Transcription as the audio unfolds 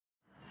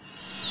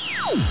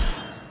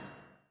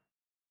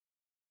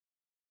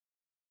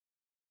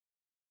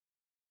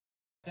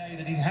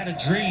That he had a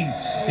dream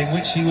in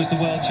which he was the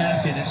world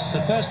champion. It's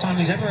the first time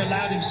he's ever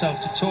allowed himself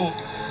to talk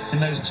in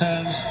those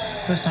terms.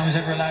 First time he's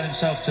ever allowed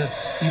himself to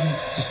even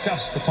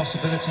discuss the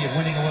possibility of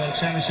winning a world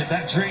championship.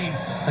 That dream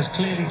has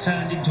clearly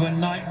turned into a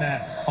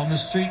nightmare on the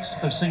streets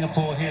of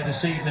Singapore here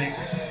this evening.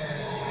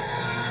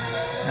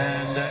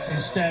 And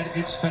instead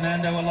it's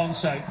Fernando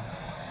Alonso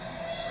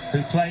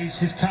who plays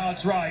his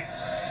cards right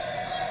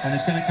and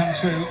is going to come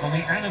through on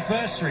the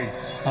anniversary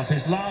of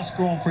his last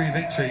Grand Prix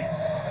victory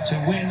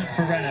to win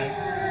for Renault.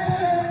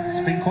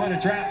 It's been quite a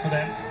drought for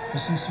them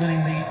since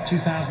winning the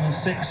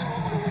 2006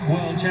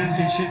 World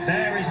Championship.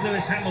 There is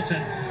Lewis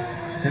Hamilton,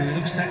 who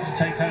looks set to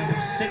take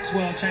home 6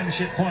 World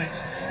Championship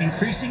points,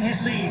 increasing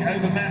his lead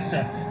over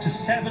Massa to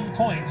 7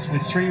 points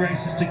with 3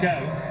 races to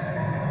go.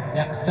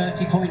 Yep,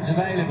 30 points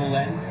available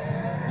then,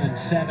 and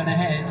 7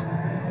 ahead.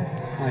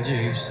 Mind you,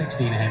 he was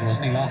 16 ahead,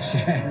 wasn't he, last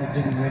year, and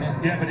didn't win it?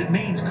 Yeah, but it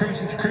means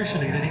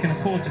crucially that he can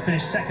afford to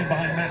finish second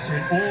behind Massa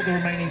in all the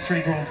remaining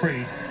 3 Grand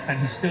Prix, and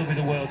he'll still be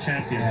the world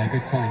champion. Yeah,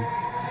 good point.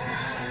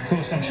 Of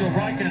course, I'm sure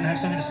Raikkonen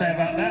has something to say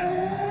about that,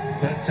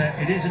 but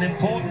it is an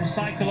important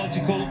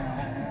psychological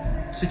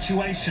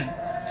situation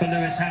for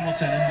Lewis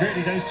Hamilton, and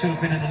really those two have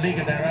been in a league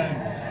of their own,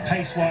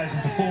 pace-wise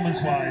and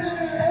performance-wise,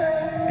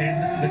 in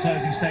the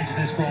closing stage of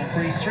this Grand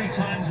Prix. 3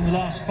 times in the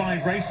last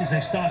 5 races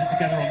they've started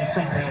together on the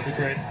front row of the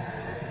grid.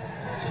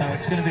 So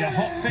it's going to be a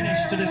hot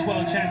finish to this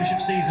World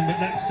Championship season,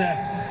 but let's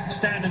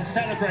stand and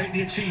celebrate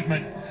the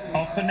achievement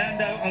of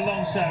Fernando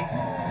Alonso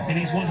in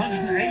his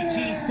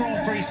 118th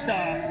Grand Prix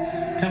start,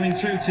 coming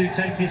through to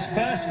take his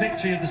first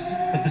victory of the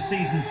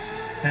season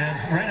and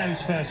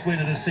Renault's first win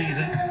of the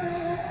season,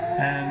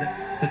 and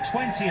the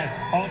 20th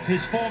of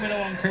his Formula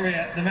 1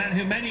 career. The man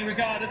who many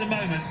regard at the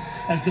moment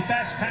as the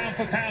best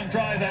pound-for-pound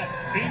driver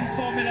in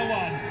Formula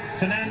 1,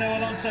 Fernando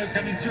Alonso,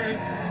 coming through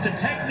to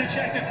take the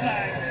checkered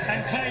flag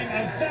and claim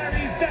a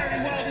very,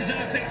 very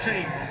well-deserved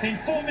victory in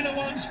Formula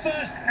 1's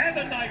first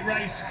ever night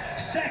race.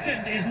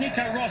 Second is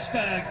Nico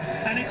Rosberg,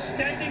 and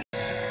extending...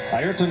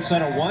 Ayrton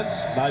Senna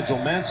once, Nigel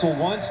Mansell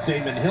once,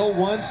 Damon Hill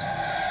once.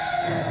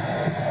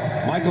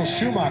 Michael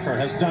Schumacher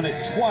has done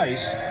it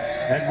twice,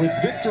 and with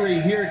victory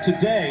here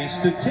today,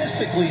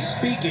 statistically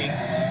speaking,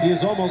 he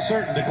is almost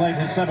certain to claim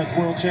his 7th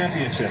World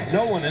Championship.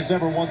 No one has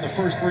ever won the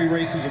first 3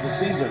 races of the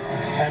season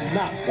and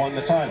not won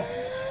the title.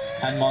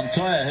 And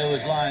Montoya, who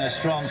was lying a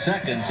strong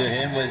second to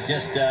him with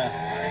just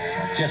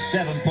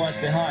 7 points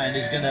behind,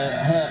 is going to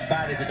hurt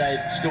badly today,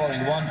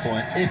 scoring 1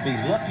 point. If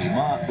he's lucky,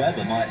 Mark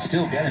Webber might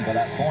still get him for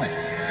that point.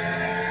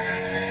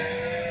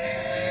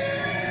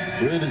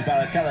 Rubens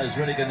Barrichello is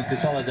really going to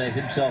consolidate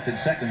himself in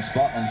 2nd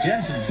spot, and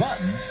Jenson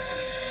Button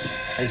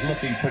is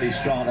looking pretty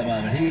strong at the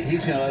moment.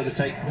 He's going to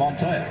overtake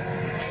Montoya.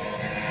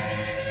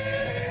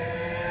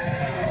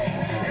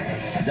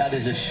 And that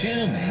is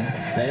assuming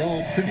they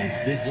all finish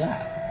this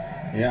lap.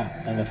 Yeah,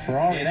 and the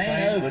Ferrari it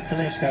ain't over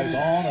till it goes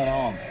on and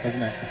on,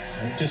 doesn't it?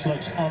 It just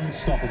looks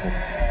unstoppable.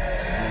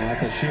 And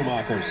Michael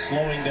Schumacher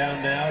slowing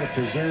down now to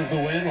preserve the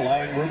win,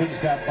 allowing Rubens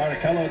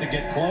Barrichello to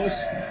get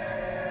close.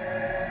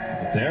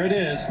 But there it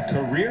is,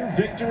 career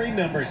victory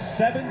number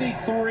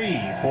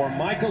 73 for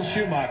Michael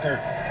Schumacher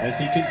as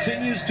he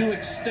continues to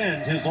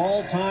extend his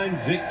all-time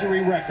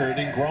victory record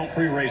in Grand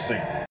Prix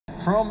racing.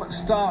 From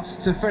start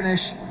to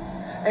finish,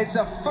 it's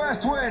a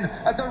first win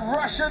at the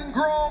Russian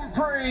Grand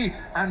Prix,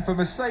 and for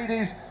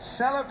Mercedes,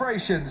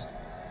 celebrations.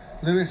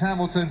 Lewis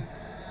Hamilton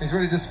is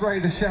ready to spray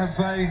the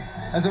champagne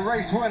as a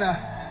race winner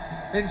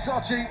in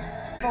Sochi.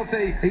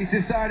 He's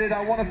decided,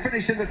 I want to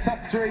finish in the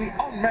top 3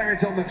 on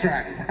merit on the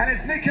track, and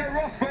it's Nico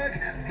Rosberg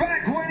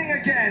back winning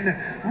again.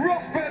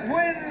 Rosberg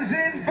wins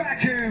in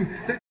Baku.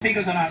 The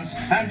speakers announced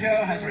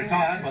Fangio has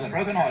retired with a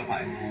broken oil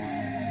pipe.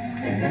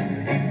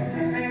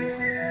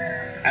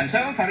 And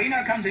so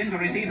Farina comes in to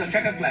receive the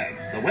checkered flag,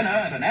 the winner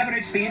at an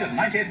average speed of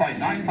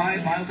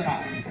 90.95 miles an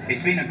hour.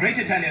 It's been a great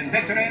Italian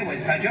victory with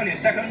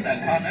Fagioli second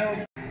and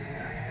Parnell.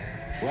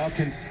 Well,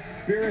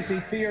 conspiracy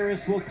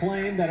theorists will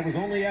claim that it was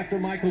only after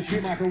Michael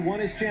Schumacher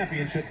won his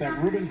championship that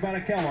Rubens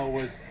Barrichello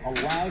was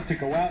allowed to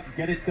go out and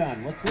get it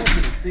done. Let's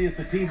listen and see if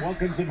the team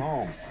welcomes him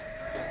home.